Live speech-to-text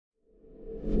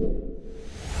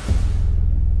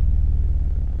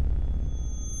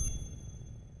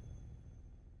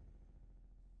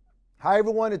Hi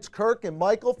everyone, it's Kirk and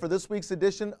Michael for this week's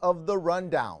edition of The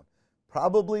Rundown.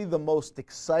 Probably the most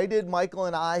excited Michael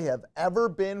and I have ever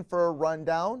been for a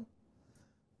rundown.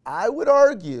 I would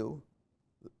argue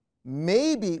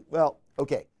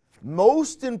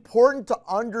most important to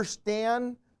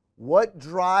understand what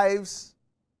drives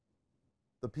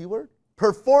the P word?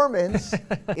 Performance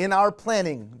in our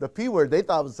planning. The P word, they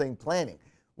thought I was saying planning.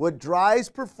 What drives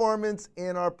performance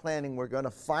in our planning. We're going to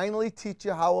finally teach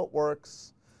you how it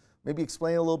works. Maybe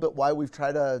explain a little bit why we've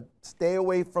tried to stay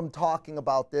away from talking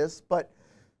about this. But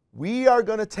we are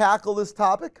going to tackle this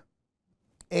topic.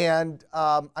 And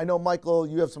I know, Michael,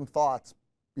 you have some thoughts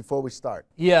before we start.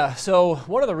 Yeah, so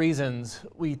one of the reasons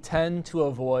we tend to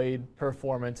avoid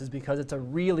performance is because it's a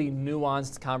really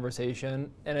nuanced conversation,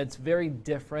 and it's very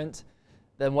different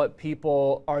than what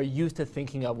people are used to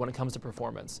thinking of when it comes to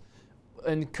performance.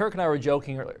 And Kirk and I were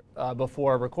joking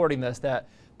before recording this that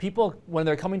people, when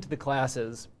they're coming to the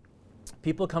classes,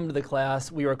 people come to the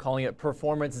class, we were calling it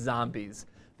performance zombies,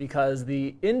 because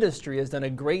the industry has done a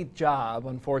great job,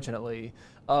 unfortunately,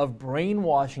 of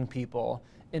brainwashing people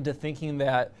into thinking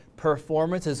that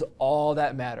performance is all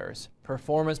that matters.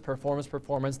 Performance, performance,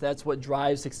 performance, that's what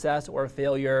drives success or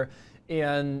failure.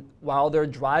 And while they're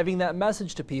driving that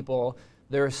message to people,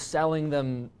 they're selling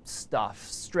them stuff,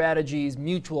 strategies,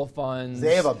 mutual funds.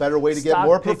 They have a better way to get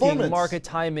more performance. Market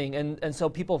timing, and so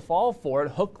people fall for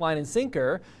it, hook, line, and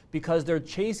sinker, because they're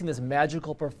chasing this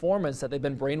magical performance that they've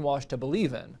been brainwashed to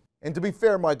believe in. And to be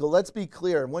fair, Michael, let's be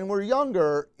clear. When we're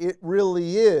younger, it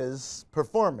really is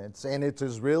performance, and it's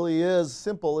really as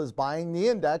simple as buying the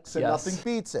index, and nothing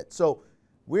beats it. So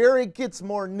where it gets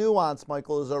more nuanced,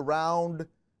 Michael, is around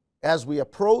as we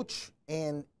approach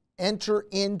and enter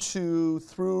into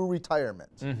through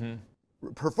retirement.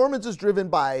 Performance is driven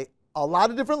by a lot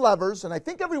of different levers, and I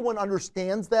think everyone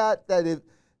understands that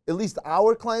at least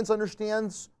our clients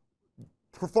understands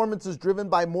performance is driven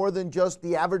by more than just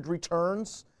the average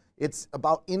returns. It's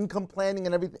about income planning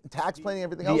and everything, tax planning,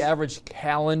 everything else. The average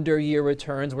calendar year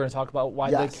returns. We're going to talk about why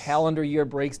the calendar year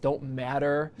breaks don't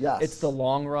matter. It's the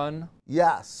long run.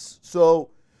 Yes.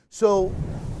 So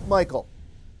Michael,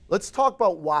 let's talk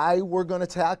about why we're going to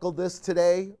tackle this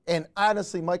today. And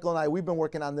honestly, Michael and I, we've been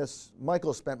working on this.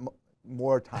 Michael spent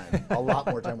more time, a lot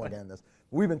more time working on this.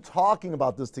 We've been talking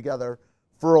about this together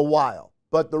for a while.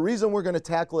 But the reason we're going to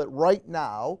tackle it right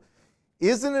now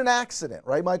isn't an accident,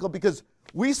 right, Michael? Because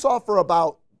we saw for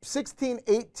about 16,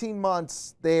 18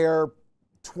 months there,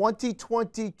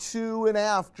 2022 and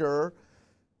after,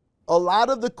 a lot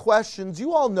of the questions,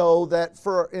 you all know that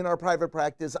in our private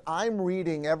practice, I'm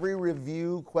reading every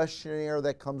review questionnaire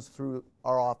that comes through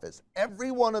our office.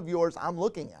 Every one of yours I'm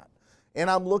looking at. And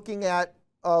I'm looking at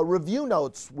review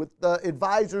notes with the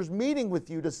advisors meeting with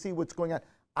you to see what's going on.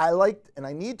 I like and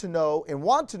I need to know and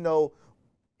want to know,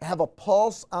 have a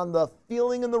pulse on the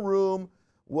feeling in the room.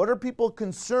 What are people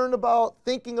concerned about,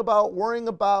 thinking about, worrying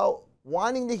about,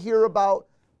 wanting to hear about?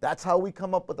 That's how we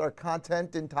come up with our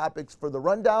content and topics for the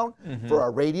rundown, for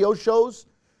our radio shows.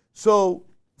 So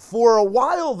for a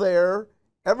while there,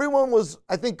 everyone was,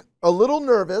 I think, a little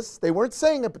nervous. They weren't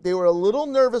saying it, but they were a little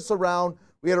nervous around,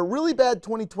 we had a really bad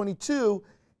 2022.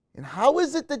 And how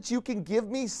is it that you can give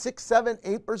me 6, 7,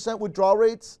 8% withdrawal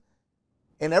rates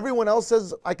and everyone else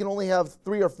says I can only have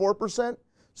 3 or 4%?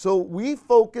 So we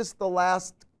focused the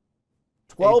last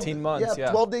 12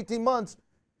 to 18 months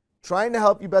trying to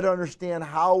help you better understand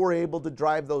how we're able to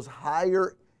drive those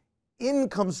higher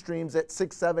income streams at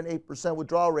 6, 7, 8%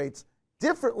 withdrawal rates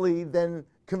differently than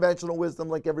conventional wisdom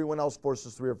like everyone else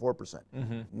forces 3 or 4%.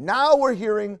 Now we're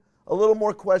hearing a little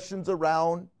more questions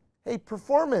around, hey,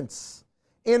 performance.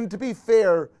 And to be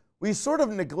fair, we sort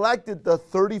of neglected the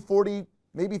 30, 40,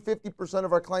 maybe 50%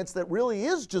 of our clients that really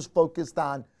is just focused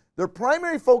on their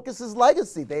primary focus is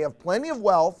legacy. They have plenty of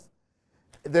wealth.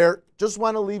 They just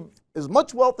want to leave as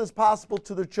much wealth as possible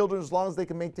to their children as long as they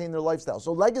can maintain their lifestyle.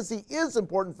 So legacy is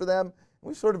important for them.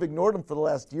 We sort of ignored them for the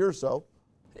last year or so.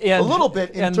 And, a little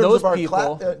bit in and terms those of our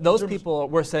people, those people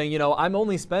were saying, you know, I'm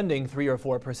only spending 3 or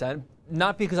 4%,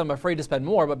 not because I'm afraid to spend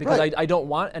more, but because I don't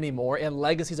want any more, and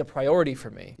legacy is a priority for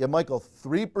me. Yeah, Michael,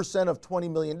 3% of $20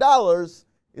 million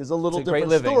is a little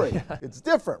different story. It's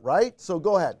different, right? So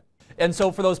go ahead. And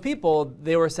so for those people,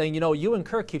 they were saying, you know, you and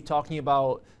Kirk keep talking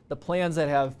about the plans that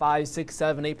have 5, 6,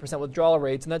 7, 8% withdrawal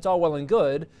rates, and that's all well and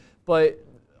good, but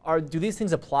do these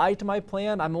things apply to my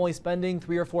plan? I'm only spending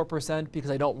 3 or 4% because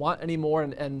I don't want any more,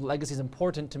 and legacy is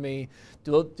important to me.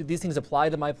 Do these things apply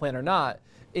to my plan or not?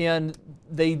 And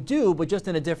they do, but just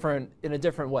in a different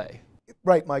way.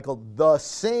 Right, Michael. The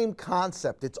same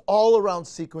concept. It's all around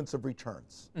sequence of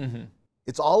returns.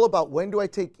 It's all about when do I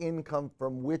take income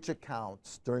from which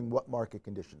accounts during what market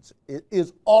conditions. It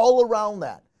is all around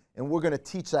that, and we're going to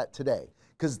teach that today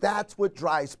because that's what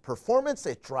drives performance.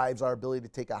 It drives our ability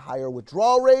to take a higher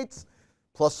withdrawal rates,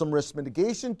 plus some risk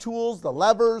mitigation tools, the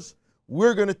levers.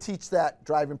 We're going to teach that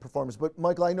driving performance. But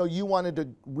Michael, I know you wanted to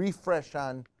refresh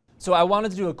on. So I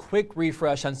wanted to do a quick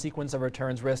refresh on sequence of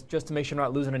returns risk just to make sure I'm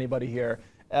not losing anybody here.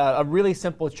 A really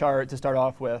simple chart to start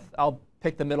off with. I'll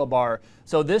pick the middle bar.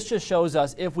 So this just shows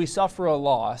us if we suffer a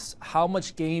loss, how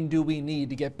much gain do we need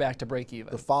to get back to break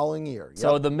even? The following year. Yep.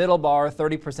 So the middle bar,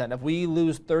 30%. If we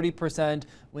lose 30%,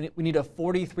 we need a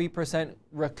 43%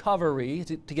 recovery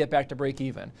to get back to break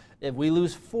even. If we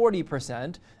lose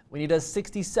 40%, we need a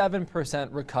 67%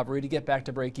 recovery to get back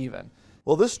to break even.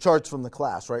 Well, this chart's from the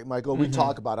class, right, Michael? We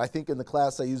talk about it. I think in the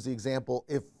class I use the example,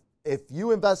 if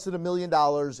you invested $1 million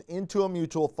into a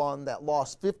mutual fund that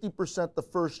lost 50% the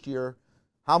first year,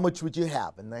 how much would you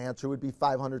have? And the answer would be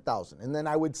 $500,000. And then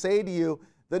I would say to you,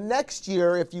 the next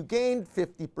year, if you gained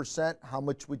 50%, how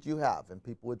much would you have? And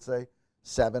people would say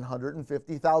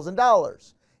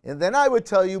 $750,000. And then I would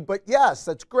tell you, but yes,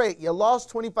 that's great. You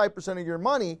lost 25% of your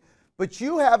money, but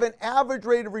you have an average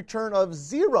rate of return of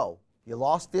 0. You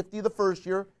lost 50 the first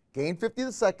year, gained 50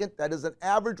 the second. That is an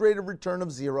average rate of return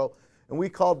of 0. And we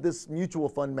called this mutual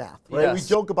fund math, right? Yes. We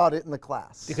joke about it in the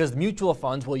class. Because mutual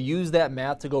funds will use that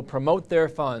math to go promote their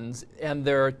funds, and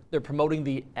they're promoting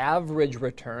the average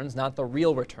returns, not the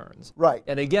real returns. Right.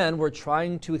 And again, we're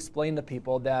trying to explain to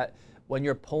people that when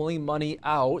you're pulling money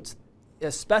out,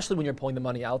 especially when you're pulling the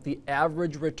money out, the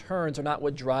average returns are not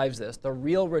what drives this. The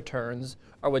real returns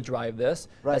are what drive this.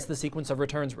 Right. That's the sequence of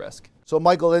returns risk. So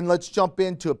Michael, then let's jump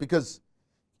into it because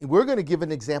we're going to give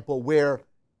an example where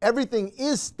everything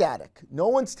is static. No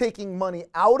one's taking money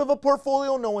out of a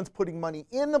portfolio. No one's putting money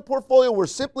in the portfolio. We're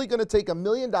simply going to take $1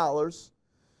 million.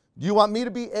 Do you want me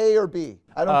to be A or B?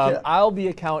 I don't care. I'll be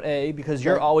account A because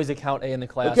you're always account A in the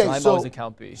class, Okay, and I'm always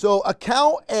account B. So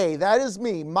account A, that is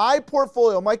me. My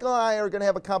portfolio, Michael and I are going to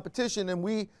have a competition, and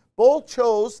we both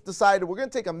decided we're going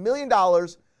to take $1 million.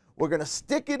 We're going to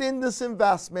stick it in this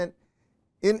investment,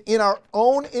 in our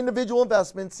own individual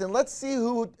investments, and let's see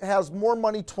who has more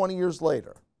money 20 years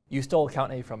later. You stole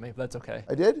account A from me, but that's okay.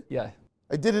 I did? Yeah.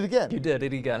 I did it again. You did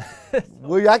it again.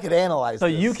 Well, I could analyze So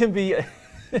this. you can be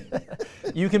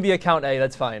you can be account A,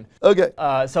 that's fine. Okay.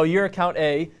 So you're account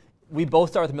A. We both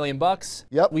start with $1 million.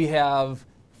 Yep. We have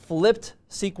flipped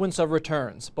sequence of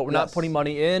returns, but we're not putting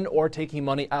money in or taking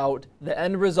money out. The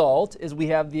end result is we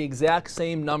have the exact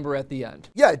same number at the end.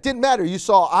 Yeah, it didn't matter. You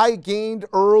saw I gained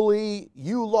early,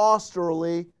 you lost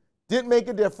early, didn't make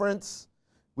a difference.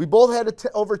 We both had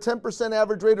over 10%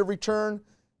 average rate of return,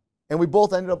 and we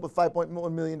both ended up with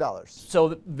 $5.1 million.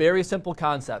 So very simple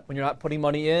concept. When you're not putting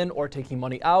money in or taking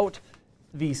money out,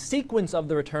 the sequence of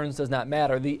the returns does not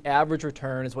matter. The average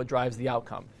return is what drives the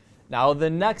outcome. Now the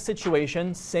next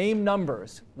situation, same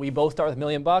numbers. We both start with $1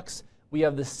 million. We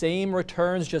have the same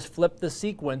returns, just flip the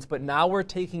sequence, but now we're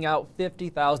taking out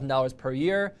 $50,000 per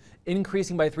year,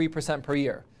 increasing by 3% per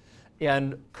year.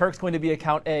 And Kirk's going to be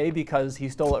account A because he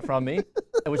stole it from me,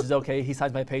 which is okay. He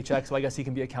signs my paycheck, so I guess he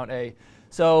can be account A.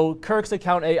 So Kirk's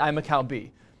account A, I'm account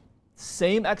B.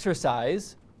 Same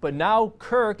exercise, but now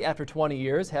Kirk, after 20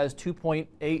 years, has $2.8,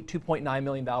 $2.9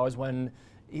 million when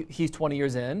he's 20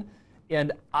 years in.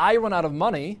 And I run out of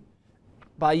money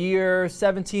by year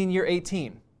 17, year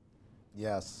 18.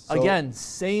 Yes. So again,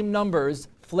 same numbers,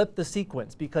 flip the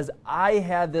sequence because I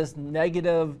had this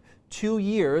negative 2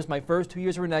 years. My first 2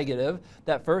 years were negative.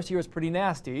 That first year was pretty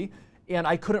nasty, and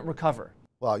I couldn't recover.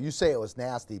 Well, you say it was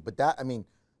nasty, but that's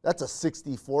a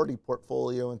 60-40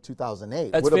 portfolio in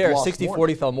 2008. That's fair.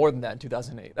 60-40 fell more than that in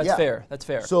 2008. That's fair. That's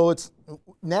fair. So it's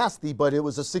nasty, but it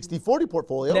was a 60-40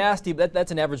 portfolio. Nasty, but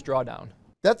that's an average drawdown.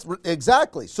 That's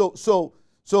exactly. So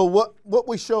what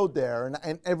we showed there,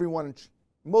 and everyone,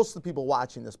 most of the people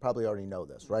watching this probably already know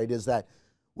this, right? Is that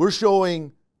we're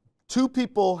showing two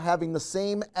people having the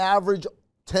same average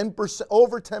 10%,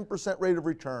 over 10% rate of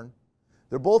return.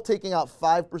 They're both taking out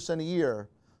 5% a year,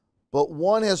 but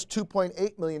one has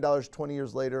 $2.8 million 20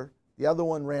 years later. The other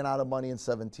one ran out of money in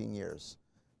 17 years.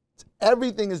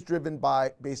 Everything is driven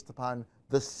based upon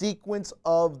the sequence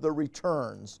of the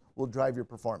returns will drive your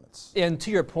performance. And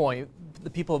to your point, the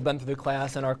people who have been through the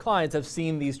class and our clients have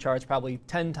seen these charts probably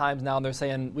 10 times now, and they're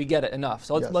saying, we get it, enough.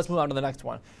 So let's move on to the next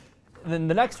one. And then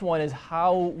the next one is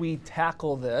how we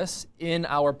tackle this in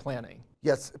our planning.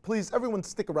 Yes, please, everyone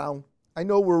stick around. I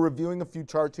know we're reviewing a few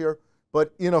charts here,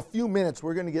 but in a few minutes,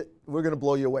 we're going to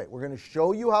blow you away. We're going to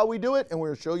show you how we do it, and we're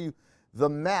going to show you the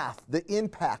math, the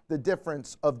impact, the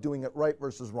difference of doing it right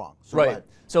versus wrong. So right.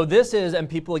 So this is, and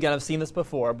people again have seen this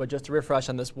before, but just to refresh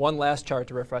on this one last chart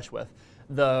to refresh with,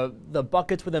 the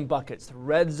buckets within buckets, the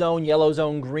red zone, yellow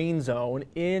zone, green zone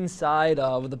inside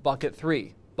of the bucket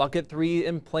 3. Bucket 3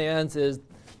 in plans is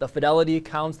the fidelity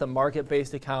accounts, the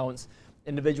market-based accounts,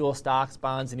 individual stocks,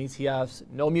 bonds, and ETFs,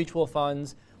 no mutual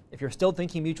funds. If you're still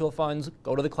thinking mutual funds,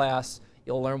 go to the class.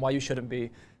 You'll learn why you shouldn't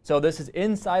be. So this is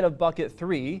inside of bucket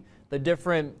 3, the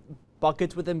different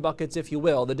buckets within buckets, if you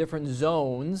will, the different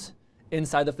zones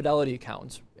inside the fidelity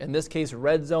accounts. In this case,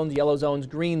 red zones, yellow zones,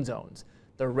 green zones.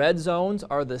 The red zones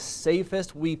are the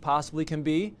safest we possibly can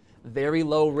be, very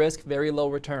low risk, very low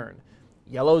return.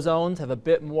 Yellow zones have a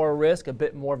bit more risk, a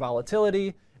bit more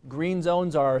volatility. Green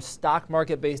zones are stock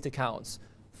market-based accounts,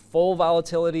 full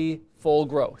volatility, full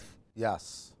growth.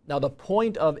 Yes. Now the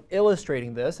point of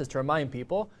illustrating this is to remind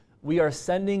people, we are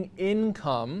sending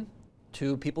income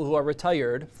to people who are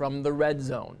retired from the red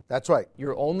zone. That's right.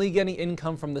 You're only getting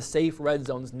income from the safe red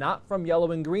zones, not from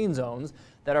yellow and green zones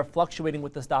that are fluctuating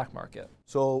with the stock market.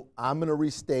 So I'm going to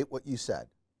restate what you said.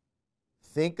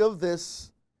 Think of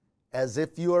this as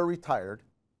if you are retired,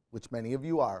 which many of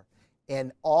you are,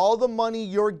 and all the money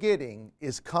you're getting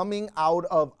is coming out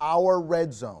of our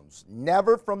red zones,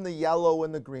 never from the yellow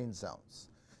and the green zones.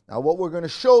 Now what we're going to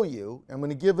show you, I'm going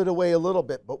to give it away a little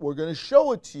bit, but we're going to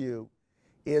show it to you,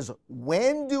 is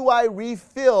when do I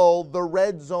refill the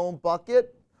red zone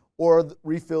bucket or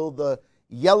refill the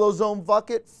yellow zone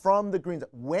bucket from the green zone?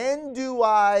 When do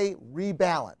I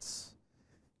rebalance?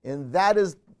 And that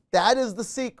is the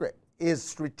secret, is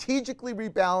strategically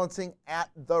rebalancing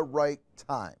at the right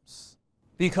times.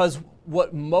 Because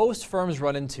what most firms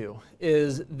run into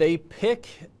is they pick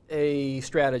a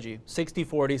strategy, 60-40,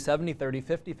 70-30,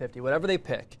 50-50, whatever they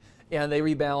pick, and they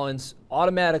rebalance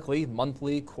automatically,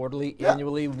 monthly, quarterly,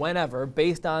 annually, whenever,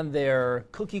 based on their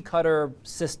cookie cutter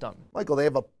system. Michael, they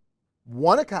have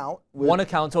one account. One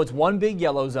account, so it's one big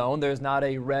yellow zone. There's not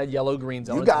a red, yellow, green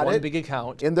zone. You got it's one it. big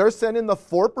account. And they're sending the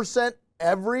 4%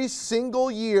 every single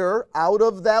year out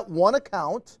of that one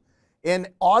account, and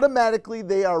automatically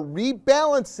they are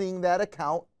rebalancing that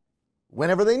account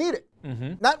whenever they need it.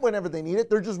 Not whenever they need it,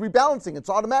 they're just rebalancing. It's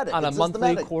automatic. On it's a monthly,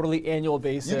 systematic. quarterly, annual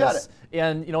basis. You got it.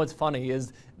 And you know what's funny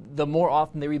is the more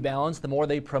often they rebalance, the more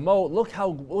they promote. Look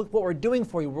what we're doing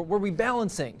for you. We're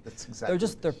rebalancing. That's exactly.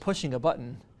 They're pushing a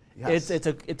button. Yes.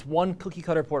 It's one cookie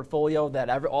cutter portfolio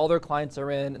that all their clients are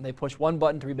in, and they push one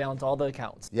button to rebalance all the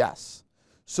accounts. Yes.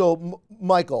 So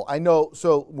Michael, I know.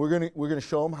 So we're gonna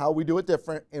show them how we do it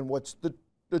different and what's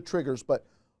the triggers, but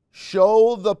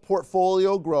show the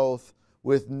portfolio growth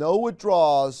with no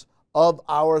withdrawals of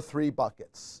our 3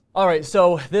 buckets. All right,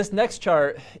 so this next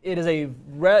chart, it's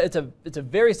a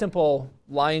very simple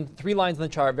line, 3 lines in the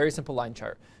chart, very simple line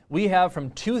chart. We have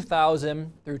from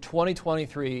 2000 through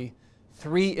 2023,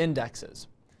 3 indexes.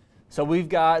 So we've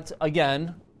got,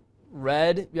 again,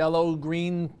 red, yellow,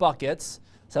 green buckets.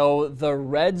 So the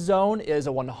red zone is a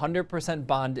 100%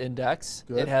 bond index.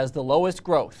 Good. It has the lowest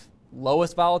growth.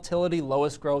 Lowest volatility,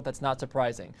 lowest growth, that's not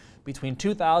surprising. Between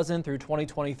 2000 through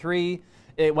 2023,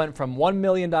 it went from $1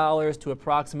 million to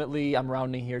approximately, I'm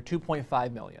rounding here,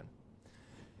 $2.5 million.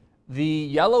 The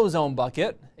yellow zone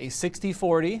bucket, a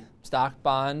 60-40 stock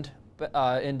bond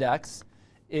index,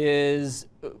 is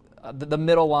the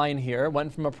middle line here,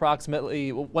 went from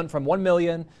 1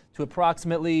 million to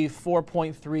approximately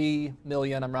 4.3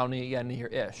 million, I'm rounding again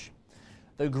here-ish.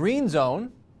 The green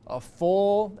zone, a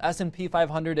full S&P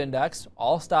 500 index,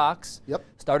 all stocks,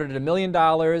 started at $1 million,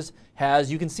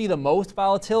 has, you can see the most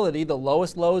volatility, the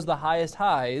lowest lows, the highest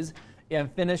highs,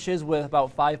 and finishes with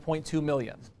about 5.2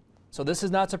 million. So this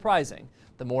is not surprising.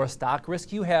 The more stock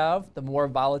risk you have, the more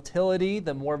volatility,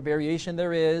 the more variation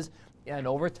there is, and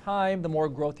over time, the more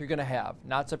growth you're going to have.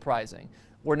 Not surprising.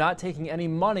 We're not taking any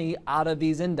money out of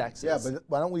these indexes. Yeah, but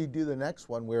why don't we do the next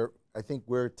one where I think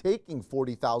we're taking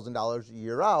 $40,000 a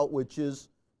year out, which is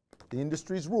the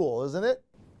industry's rule, isn't it?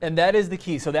 And that is the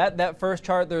key. So that first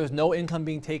chart, there's no income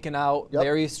being taken out,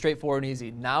 very straightforward and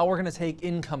easy. Now we're going to take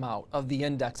income out of the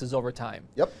indexes over time.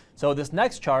 So this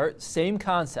next chart, same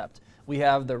concept. We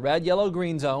have the red, yellow,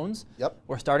 green zones.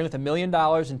 We're starting with $1 million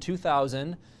in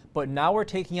 2000, but now we're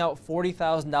taking out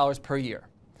 $40,000 per year.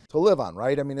 To live on,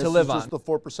 right? I mean, it's just the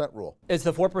 4% rule. It's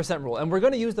the 4% rule. And we're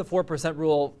going to use the 4%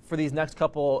 rule for these next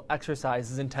couple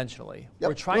exercises intentionally.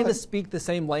 We're trying to speak the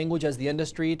same language as the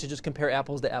industry to just compare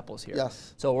apples to apples here.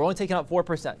 So we're only taking out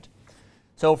 4%.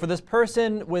 So for this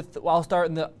person I'll start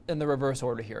in the reverse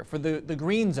order here. For the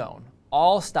green zone,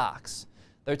 all stocks,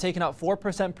 they're taking out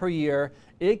 4% per year.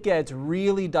 It gets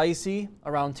really dicey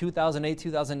around 2008,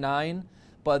 2009.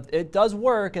 but it does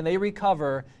work and they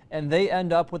recover, and they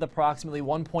end up with approximately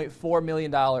 $1.4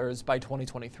 million by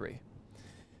 2023.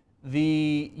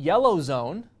 The yellow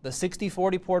zone, the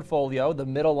 60-40 portfolio, the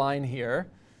middle line here,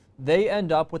 they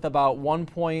end up with about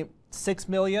 1.6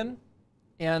 million.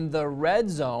 And the red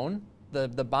zone, the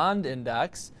bond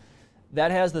index,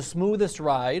 that has the smoothest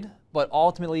ride, but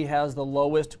ultimately has the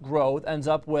lowest growth, ends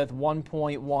up with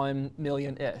 1.1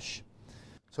 million-ish.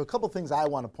 So a couple things I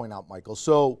want to point out, Michael.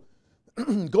 So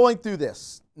going through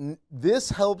this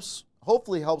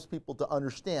hopefully helps people to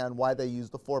understand why they use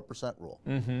the 4% rule.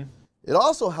 Mm-hmm. It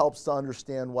also helps to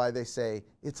understand why they say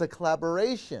it's a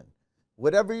collaboration,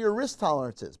 whatever your risk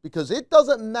tolerance is, because it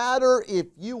doesn't matter if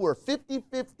you were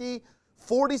 50-50,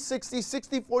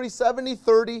 40-60, 60-40,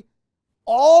 70-30,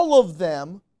 all of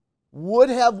them would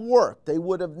have worked. They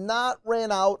would have not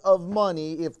ran out of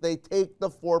money if they take the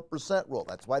 4% rule.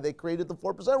 That's why they created the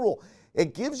 4% rule.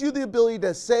 It gives you the ability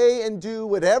to say and do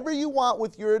whatever you want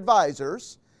with your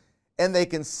advisors, and they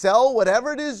can sell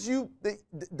whatever it is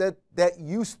that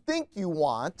you think you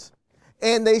want,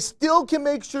 and they still can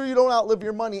make sure you don't outlive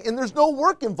your money. And there's no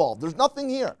work involved. There's nothing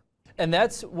here. And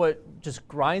that's what just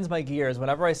grinds my gears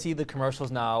whenever I see the commercials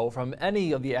now from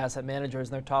any of the asset managers,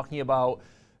 and they're talking about,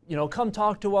 you know, come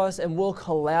talk to us and we'll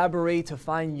collaborate to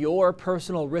find your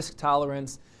personal risk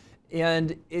tolerance.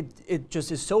 And it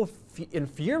just is so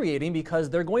infuriating because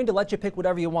they're going to let you pick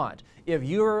whatever you want. If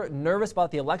you're nervous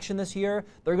about the election this year,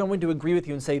 they're going to agree with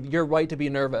you and say, you're right to be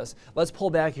nervous. Let's pull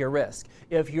back your risk.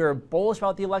 If you're bullish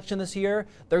about the election this year,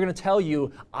 they're going to tell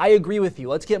you, I agree with you.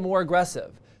 Let's get more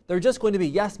aggressive. They're just going to be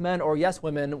yes men or yes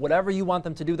women. Whatever you want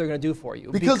them to do, they're going to do for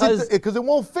you. Because it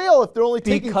won't fail if they're only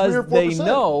taking 3 or 4%. Because they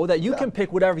know that you can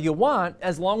pick whatever you want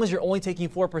as long as you're only taking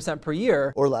 4% per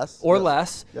year. Or less. Or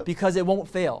less, because it won't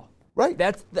fail. Right.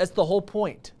 That's the whole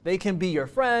point. They can be your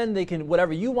friend. They can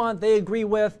whatever you want. They agree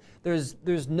with.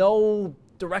 There's no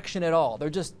direction at all. They're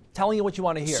just telling you what you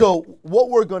want to hear. So what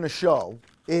we're going to show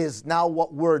is now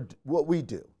what we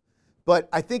do. But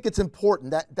I think it's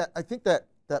important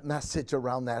that message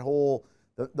around that whole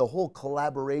the whole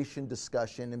collaboration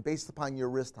discussion and based upon your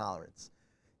risk tolerance.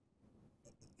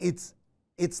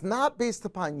 It's not based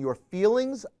upon your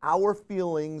feelings, our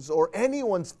feelings, or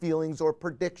anyone's feelings or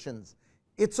predictions.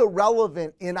 It's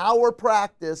irrelevant in our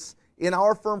practice, in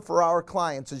our firm for our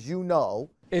clients, as you know.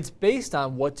 It's based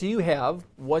on what do you have,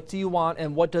 what do you want,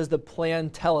 and what does the plan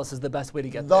tell us is the best way to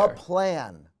get there. The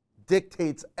plan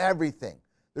dictates everything.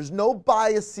 There's no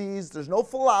biases, there's no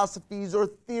philosophies or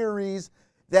theories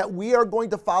that we are going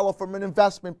to follow from an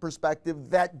investment perspective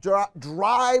that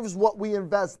drives what we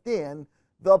invest in.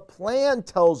 The plan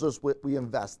tells us what we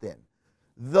invest in.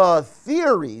 The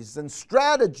theories and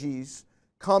strategies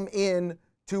come in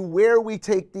to where we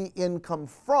take the income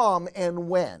from and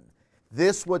when.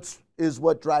 This is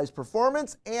what drives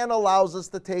performance and allows us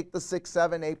to take the 6,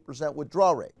 7, 8%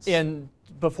 withdrawal rates. And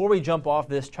before we jump off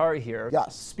this chart here,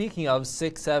 yes. Speaking of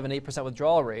 6, 7, 8%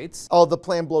 withdrawal rates. Oh, the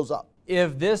plan blows up.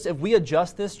 If we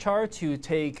adjust this chart to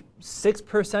take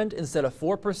 6% instead of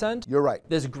 4%, you're right.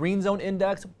 This green zone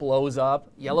index blows up.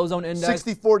 Yellow zone index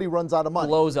 60-40 runs out of money.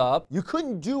 Blows up. You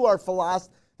couldn't do our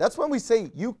philosophy. That's when we say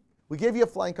we gave you a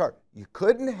flying card. You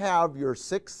couldn't have your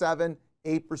 6, 7,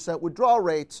 8% withdrawal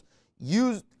rates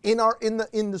used in the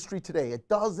industry today. It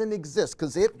doesn't exist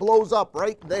because it blows up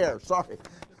right there. Sorry.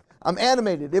 I'm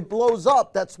animated. It blows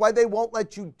up. That's why they won't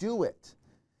let you do it.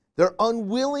 They're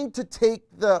unwilling to take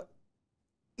the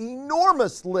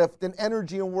enormous lift and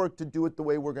energy and work to do it the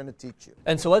way we're going to teach you.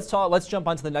 And so let's jump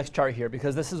onto the next chart here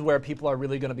because this is where people are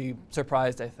really going to be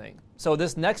surprised, I think. So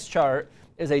this next chart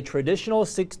is a traditional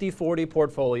 60-40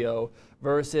 portfolio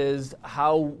versus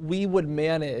how we would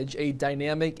manage a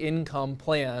dynamic income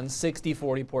plan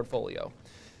 60-40 portfolio.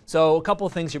 So a couple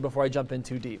of things here before I jump in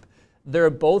too deep.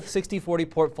 They're both 60-40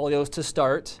 portfolios to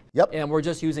start, and we're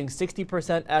just using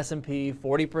 60% S&P,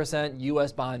 40%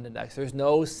 U.S. bond index. There's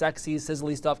no sexy,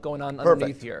 sizzly stuff going on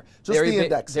underneath here. Just the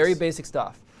indexes. Very basic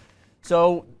stuff.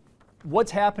 So what's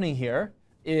happening here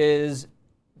is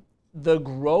the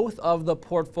growth of the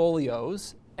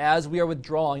portfolios as we are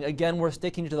withdrawing. Again, we're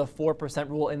sticking to the 4%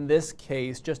 rule in this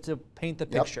case just to paint the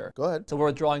picture. Go ahead. So we're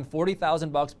withdrawing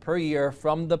 $40,000 per year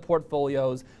from the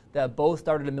portfolios that both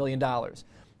started $1 million.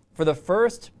 For the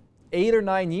first 8 or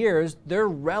 9 years, they're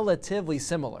relatively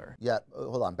similar. Yeah,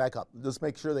 hold on, back up. Just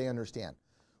make sure they understand.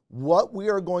 What we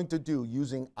are going to do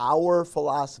using our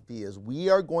philosophy is we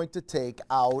are going to take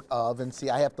out of, and see,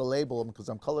 I have to label them because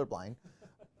I'm colorblind.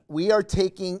 We are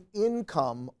taking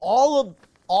income, all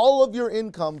of your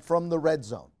income from the red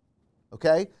zone,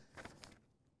 okay?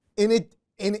 And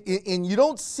you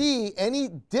don't see any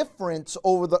difference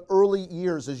over the early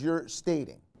years as you're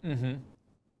stating. Mm-hmm.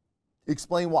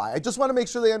 Explain why. I just want to make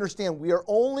sure they understand we are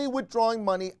only withdrawing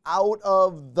money out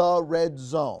of the red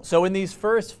zone. So in these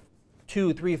first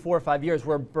 2, 3, 4, 5 years,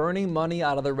 we're burning money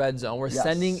out of the red zone. We're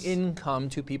sending income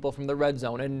to people from the red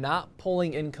zone and not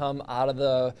pulling income out of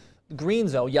the green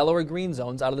zone, yellow or green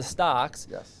zones, out of the stocks.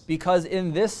 Yes. Because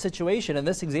in this situation, in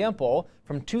this example,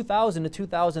 from 2000 to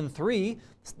 2003,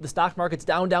 the stock market's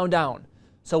down, down, down.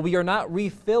 So we are not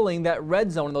refilling that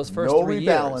red zone in those first 3 years.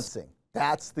 No rebalancing.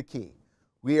 That's the key.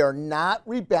 We are not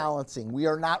rebalancing. We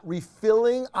are not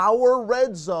refilling our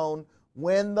red zone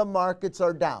when the markets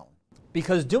are down.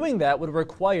 Because doing that would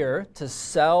require to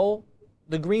sell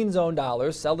the green zone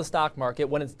dollars, sell the stock market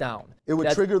when it's down. It would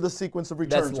trigger the sequence of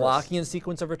returns risk. That's locking in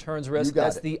sequence of returns risk.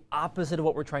 That's the opposite of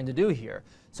what we're trying to do here.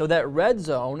 So that red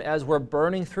zone, as we're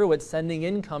burning through it, sending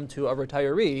income to a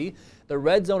retiree, the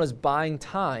red zone is buying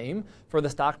time for the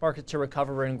stock market to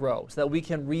recover and grow so that we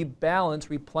can rebalance,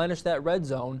 replenish that red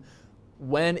zone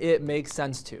when it makes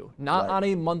sense to. Not on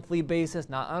a monthly basis,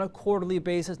 not on a quarterly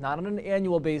basis, not on an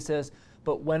annual basis,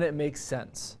 but when it makes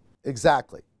sense.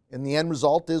 Exactly. And the end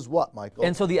result is what, Michael?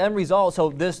 And so the end result,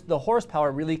 the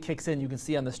horsepower really kicks in. You can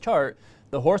see on this chart,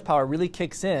 the horsepower really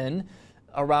kicks in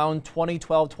around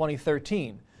 2012,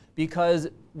 2013, because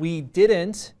we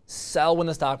didn't sell when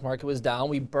the stock market was down.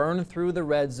 We burned through the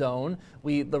red zone.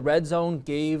 The red zone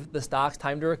gave the stocks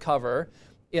time to recover.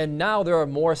 And now there are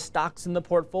more stocks in the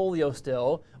portfolio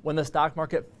still when the stock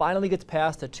market finally gets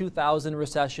past the 2000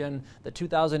 recession, the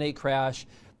 2008 crash.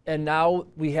 And now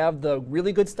we have the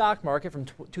really good stock market from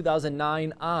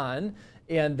 2009 on,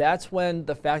 and that's when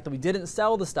the fact that we didn't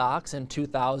sell the stocks in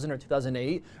 2000 or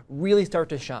 2008 really start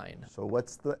to shine. So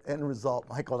what's the end result,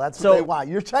 Michael? That's what they want.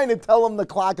 You're trying to tell them the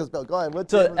clock is built. Go ahead.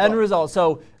 What's the end result?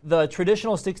 So the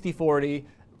traditional 60-40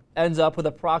 ends up with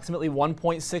approximately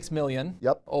 1.6 million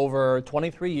over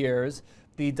 23 years.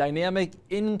 The dynamic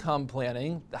income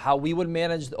planning, how we would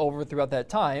manage throughout that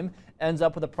time, ends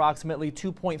up with approximately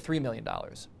 $2.3 million.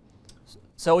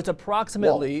 So it's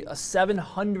approximately a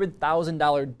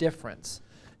 $700,000 difference.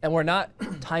 And we're not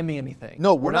timing anything.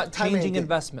 No, we're not changing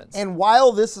investments. And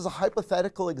while this is a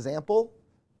hypothetical example,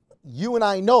 you and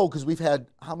I know, because we've had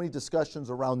how many discussions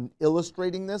around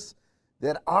illustrating this,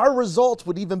 that our results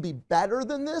would even be better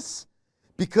than this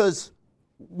because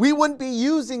we wouldn't be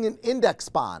using an index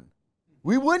bond.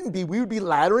 We wouldn't be. We would be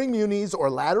laddering munis or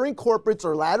laddering corporates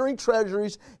or laddering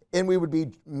treasuries, and we would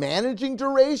be managing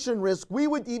duration risk. We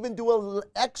would even do an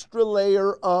extra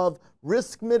layer of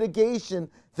risk mitigation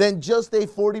than just a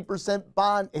 40%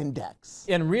 bond index.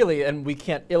 And really, and we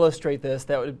can't illustrate this,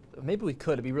 maybe we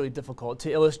could, it'd be really difficult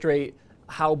to illustrate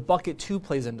how bucket 2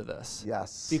 plays into this.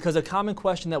 Yes. Because a common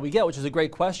question that we get, which is a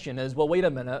great question, is, well, wait a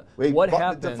minute, what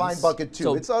happens? Define bucket 2.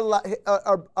 So it's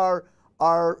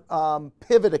our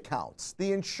pivot accounts,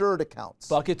 the insured accounts.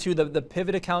 Bucket 2, the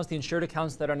pivot accounts, the insured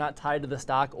accounts that are not tied to the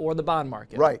stock or the bond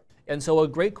market. Right. And so a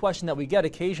great question that we get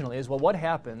occasionally is, well, what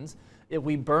happens if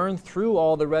we burn through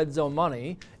all the red zone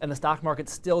money and the stock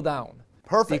market's still down?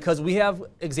 Perfect. Because we have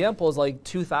examples like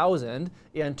 2000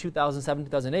 and 2007,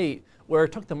 2008, where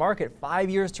it took the market 5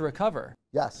 years to recover.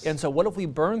 Yes. And so what if we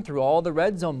burn through all the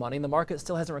red zone money and the market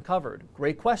still hasn't recovered?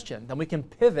 Great question. Then we can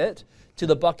pivot to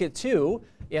the bucket 2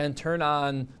 and turn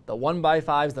on the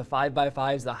 1x5s, the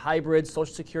 5x5s, the hybrids,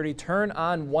 Social Security, turn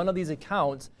on one of these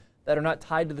accounts that are not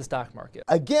tied to the stock market.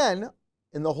 Again,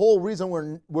 and the whole reason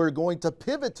we're going to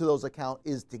pivot to those accounts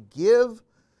is to give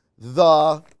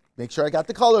make sure I got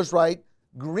the colors right,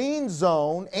 green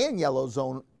zone and yellow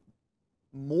zone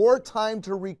more time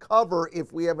to recover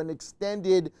if we have an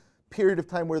extended period of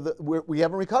time where we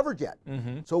haven't recovered yet.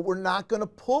 So we're not going to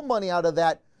pull money out of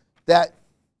that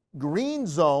green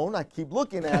zone. I keep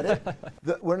looking at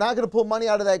it. We're not going to pull money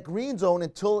out of that green zone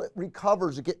until it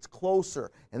recovers, it gets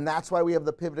closer. And that's why we have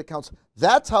the pivot accounts.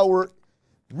 That's how we're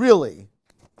really,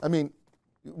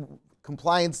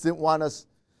 compliance didn't want us,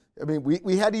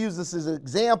 we had to use this as an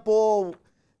example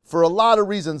for a lot of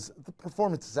reasons. The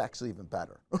performance is actually even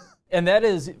better. And that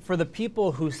is for the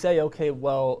people who say, okay,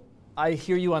 well, I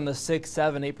hear you on the 6,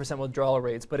 7, 8% withdrawal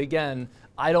rates, but again,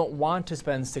 I don't want to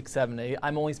spend 6, 7, 8.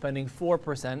 I'm only spending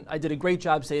 4%. I did a great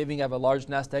job saving. I have a large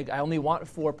nest egg. I only want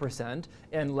 4%,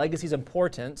 and legacy is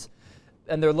important.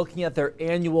 And they're looking at their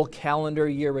annual calendar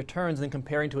year returns and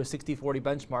comparing to a 60-40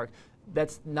 benchmark.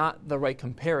 That's not the right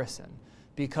comparison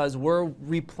because we're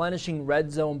replenishing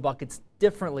red zone buckets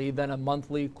differently than a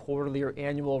monthly, quarterly, or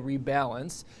annual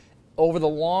rebalance. Over the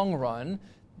long run,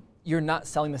 you're not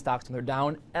selling the stocks when they're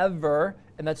down ever,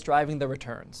 and that's driving the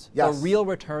returns. Yes. The real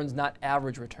returns, not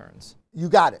average returns. You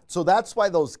got it. So that's why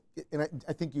those, and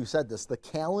I think you said this, the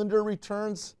calendar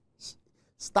returns,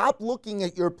 stop looking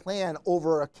at your plan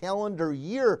over a calendar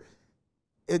year.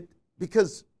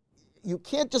 because you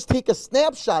can't just take a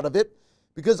snapshot of it,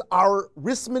 because our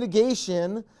risk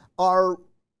mitigation, our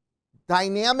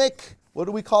dynamic, what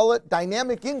do we call it?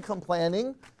 Dynamic income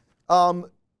planning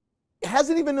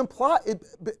hasn't even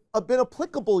been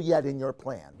applicable yet in your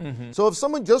plan. Mm-hmm. So if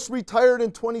someone just retired in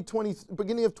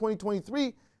beginning of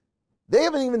 2023, they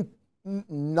haven't even,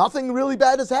 nothing really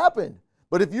bad has happened.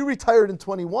 But if you retired in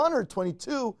 21 or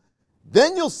 22,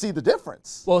 then you'll see the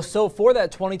difference. Well, so for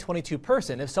that 2022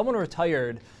 person, if someone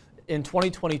retired in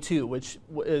 2022, which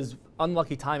is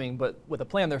unlucky timing, but with a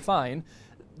plan they're fine,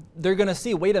 they're going to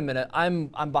see, wait a minute, I'm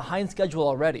behind schedule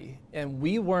already. And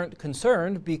we weren't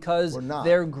concerned because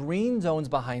their green zone's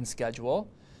behind schedule,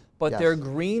 but their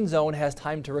green zone has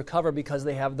time to recover because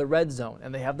they have the red zone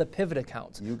and they have the pivot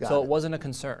accounts. So it wasn't a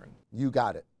concern. You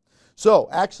got it. So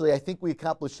actually, I think we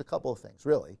accomplished a couple of things,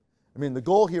 really. I mean, the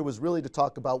goal here was really to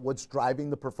talk about what's driving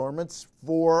the performance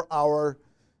for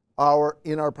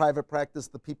in our private practice,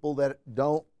 the people that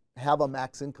don't have a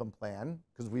max income plan,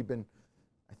 because we've been,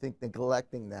 I think,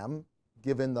 neglecting them,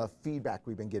 given the feedback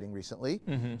we've been getting recently.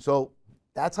 Mm-hmm. So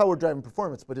that's how we're driving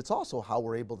performance, but it's also how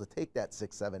we're able to take that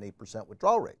 6, 7, 8%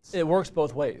 withdrawal rates. It works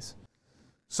both ways.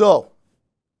 So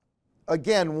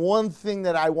again, one thing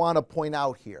that I want to point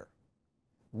out here,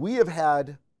 we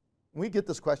get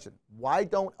this question, why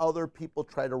don't other people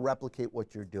try to replicate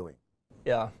what you're doing?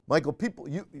 Yeah. Michael,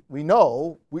 we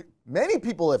know, many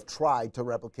people have tried to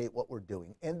replicate what we're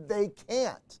doing, and they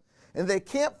can't. And they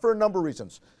can't for a number of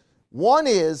reasons. One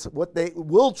is, what they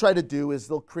will try to do is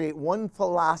they'll create one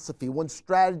philosophy, one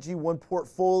strategy, one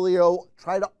portfolio,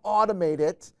 try to automate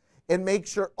it, and make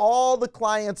sure all the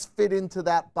clients fit into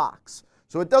that box.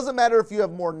 So it doesn't matter if you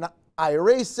have more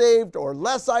IRA saved or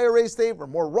less IRA saved or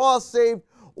more Roth saved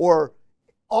or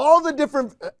all the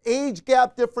different age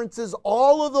gap differences,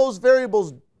 all of those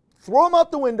variables, throw them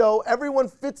out the window, everyone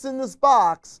fits in this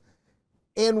box,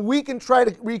 and we can try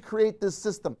to recreate this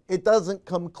system. It doesn't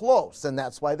come close, and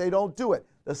that's why they don't do it.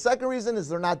 The second reason is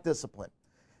they're not disciplined.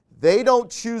 They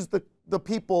don't choose the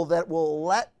people that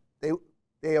will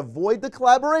they avoid the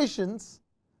collaborations,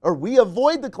 or we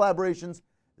avoid the collaborations,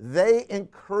 they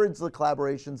encourage the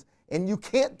collaborations, and you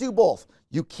can't do both.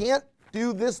 You can't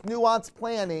do this nuanced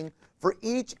planning for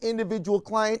each individual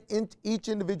client in each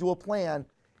individual plan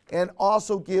and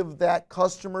also give that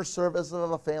customer service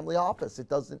of a family office. It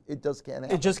just can't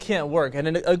happen. It just can't work.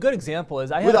 And a good example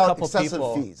is I had without a couple excessive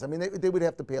people. fees. I mean, they would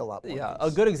have to pay a lot more. Yeah,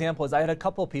 fees. a good example is I had a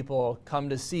couple people come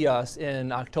to see us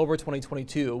in October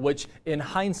 2022, which in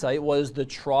hindsight was the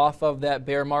trough of that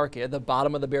bear market, the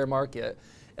bottom of the bear market.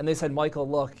 And they said, Michael,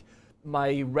 look,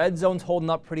 my red zone's holding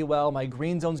up pretty well, my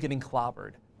green zone's getting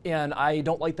clobbered, and I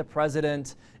don't like the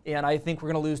president, and I think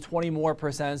we're going to lose 20 more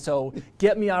 %, so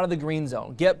get me out of the green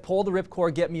zone. Pull the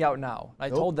ripcord, get me out now. I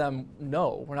told them,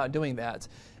 no, we're not doing that.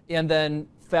 And then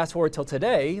fast forward till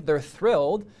today, they're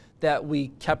thrilled that we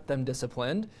kept them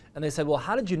disciplined, and they said, well,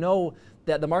 how did you know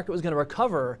that the market was going to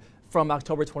recover from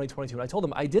October 2022? And I told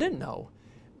them, I didn't know.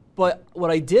 But what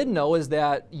I did know is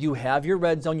that you have your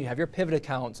red zone, you have your pivot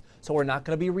accounts, so we're not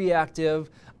going to be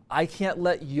reactive. I can't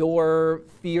let your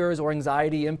fears or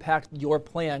anxiety impact your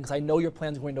plan because I know your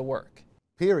plan's going to work.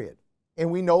 Period. And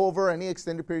we know over any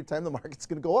extended period of time the market's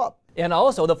going to go up. And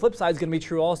also, the flip side is going to be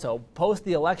true also. Post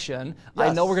the election, yes.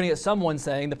 I know we're going to get someone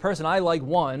saying, the person I like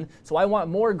won, so I want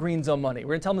more green zone money.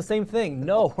 We're going to tell them the same thing.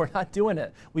 No, we're not doing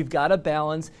it. We've got to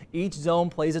balance. Each zone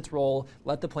plays its role.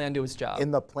 Let the plan do its job.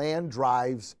 And the plan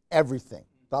drives everything.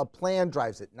 The plan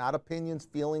drives it, not opinions,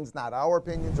 feelings, not our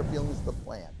opinions or feelings, the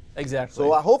plan. Exactly.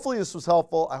 So hopefully this was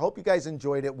helpful. I hope you guys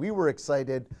enjoyed it. We were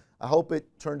excited. I hope it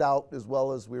turned out as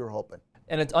well as we were hoping.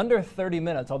 And it's under 30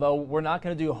 minutes, although we're not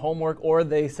going to do homework or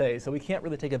they say, so we can't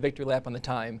really take a victory lap on the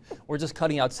time. We're just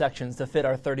cutting out sections to fit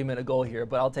our 30-minute goal here,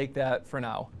 but I'll take that for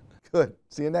now. Good.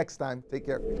 See you next time. Take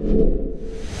care.